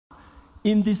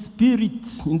In the spirit,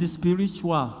 in the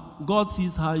spiritual, God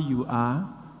sees how you are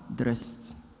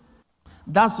dressed.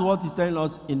 That's what he's telling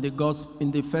us in the gospel,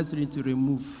 in the first reading to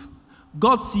remove.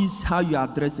 God sees how you are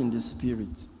dressed in the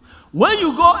spirit. When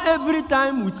you go every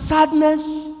time with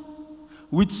sadness,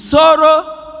 with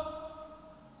sorrow,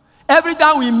 every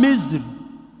time with misery,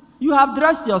 you have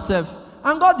dressed yourself,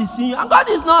 and God is seeing you, and God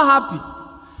is not happy.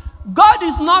 God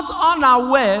is not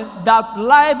unaware that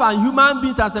life and human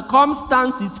beings and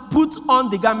circumstances put on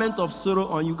the garment of sorrow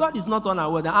on you. God is not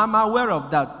unaware that. I'm aware of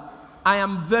that. I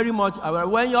am very much aware.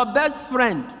 When your best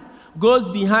friend goes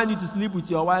behind you to sleep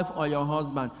with your wife or your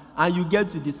husband, and you get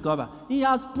to discover, he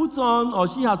has put on or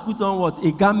she has put on what?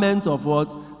 A garment of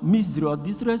what? Misery or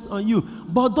distress on you.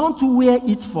 But don't wear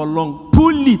it for long.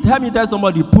 Pull it. Help me tell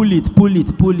somebody, pull it, pull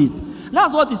it, pull it.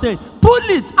 That's what he's saying. Pull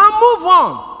it and move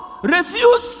on.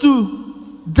 Refuse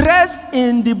to dress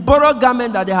in the borrowed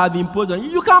garment that they have imposed on you.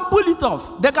 You can pull it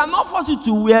off. They cannot force you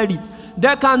to wear it.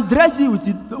 They can dress you with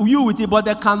it, but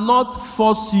they cannot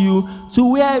force you to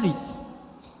wear it.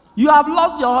 You have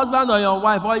lost your husband or your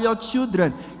wife or your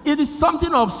children. It is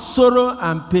something of sorrow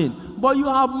and pain. But you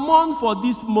have mourned for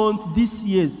these months, these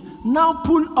years. Now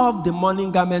pull off the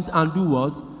mourning garment and do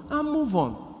what? And move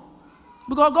on.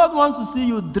 Because God wants to see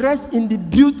you dressed in the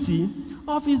beauty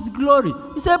of his glory.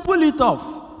 He said, pull it off.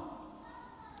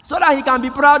 So that he can be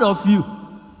proud of you.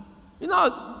 You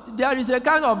know, there is a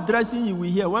kind of dressing you will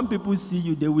hear. When people see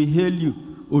you, they will hail you,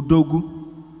 Odogu.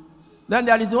 Then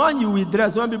there is one you will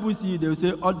dress. When people see you, they will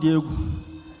say, Odiegu.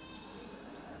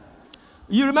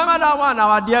 You remember that one,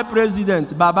 our dear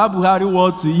president, Baba Buhari,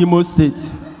 wore to Imo State.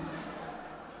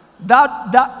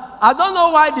 I don't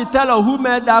know why the teller who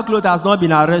made that cloth has not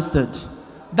been arrested.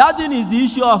 That thing is the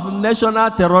issue of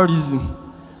national terrorism.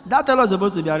 That teller is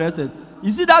supposed to be arrested.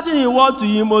 You see that thing he wore to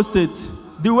Imo State?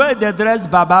 The way they dress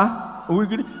Baba.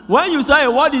 When you say,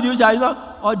 what did you say? You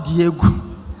know, oh, Diego.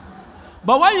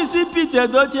 But when you see Peter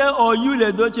Edoche or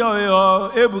Yule Edoche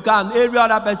or Ebuka and every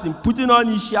other person putting on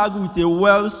his shagu with a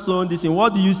well-sewn this thing,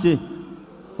 what do you say?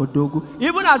 Odogu.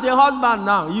 Even as a husband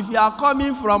now, if you are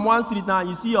coming from one street now and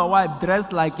you see your wife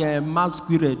dressed like a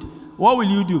masquerade, what will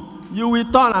you do? You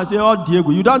will turn and say, oh,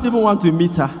 Diego. You don't even want to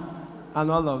meet her. And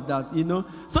all of that, you know.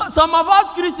 So some of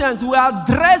us Christians, we are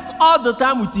dressed all the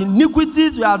time with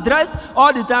iniquities. We are dressed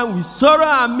all the time with sorrow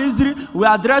and misery. We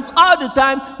are dressed all the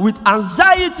time with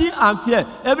anxiety and fear.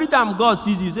 Every time God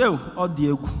sees you, say, oh,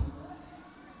 Diego.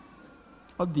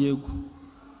 Oh, Diego.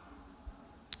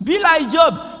 Be like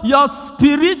Job. Your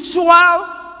spiritual,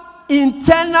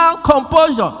 internal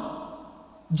composure.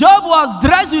 Job was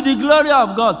dressed with the glory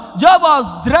of God. Job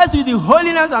was dressed with the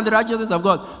holiness and the righteousness of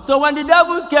God. So when the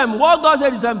devil came, what God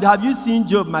said is, have you seen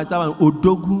Job, my servant?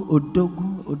 Odogu,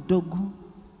 Odogu, Odogu.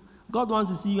 God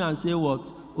wants to see you and say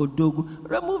what? Odogu.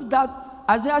 Remove that.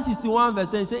 Isaiah 61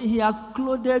 verse 10 says, he has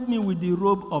clothed me with the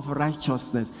robe of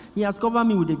righteousness. He has covered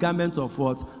me with the garment of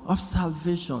what? Of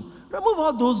salvation. Remove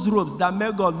all those robes that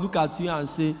make God look at you and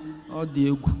say, oh,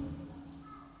 Diego.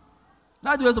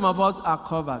 That's the way some of us are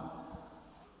covered.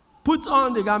 Put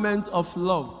on the garment of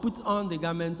love. Put on the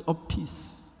garment of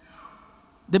peace.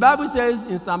 The Bible says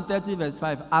in Psalm 30 verse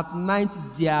 5, at night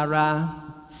there are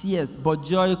tears, but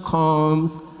joy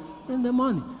comes in the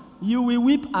morning. You will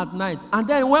weep at night. And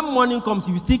then when morning comes,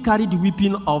 you will still carry the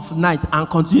weeping of night and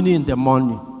continue in the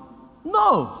morning.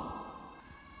 No.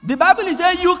 The Bible is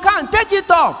saying you can't take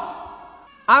it off.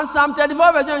 And Psalm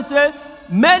 34 verse 1 says,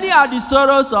 many are the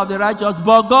sorrows of the righteous,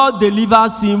 but God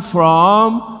delivers him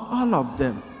from all of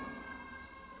them.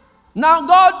 Now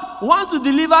God wants to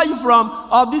deliver you from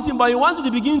all this thing, but he wants you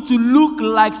to begin to look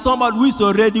like somebody who is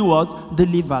already what?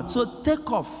 Delivered. So take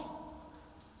off.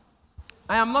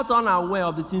 I am not unaware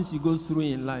of the things you go through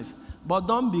in life, but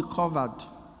don't be covered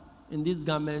in this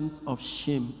garment of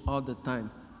shame all the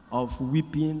time, of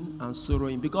weeping and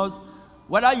sorrowing. Because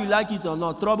whether you like it or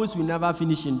not, troubles will never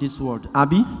finish in this world.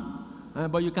 Abi?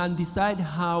 But you can decide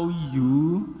how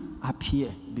you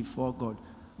appear before God.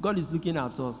 God is looking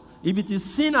at us. If it is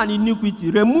sin and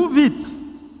iniquity, remove it.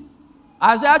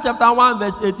 Isaiah chapter 1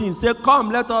 verse 18 say,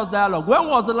 come, let us dialogue. When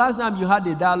was the last time you had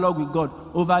a dialogue with God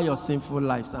over your sinful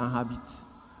lives and habits?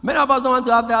 Many of us don't want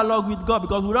to have dialogue with God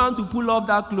because we don't want to pull off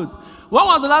that clothes. When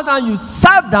was the last time you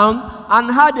sat down and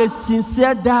had a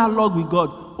sincere dialogue with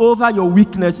God over your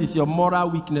weaknesses, your moral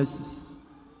weaknesses?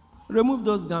 Remove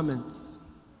those garments.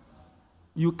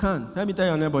 You can. Let me tell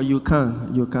your neighbor, you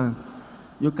can. You can.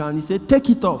 You can. He said, take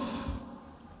it off.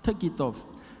 Take it off.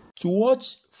 To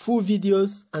watch full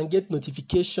videos and get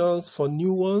notifications for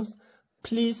new ones,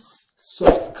 please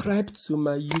subscribe to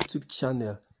my YouTube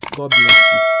channel. God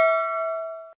bless you.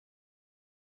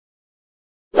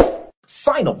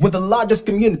 Sign up with the largest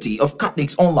community of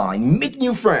Catholics online. Meet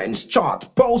new friends, chat,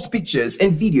 post pictures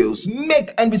and videos,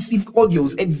 make and receive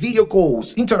audios and video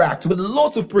calls, interact with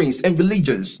lots of priests and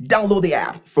religions. Download the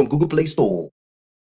app from Google Play Store.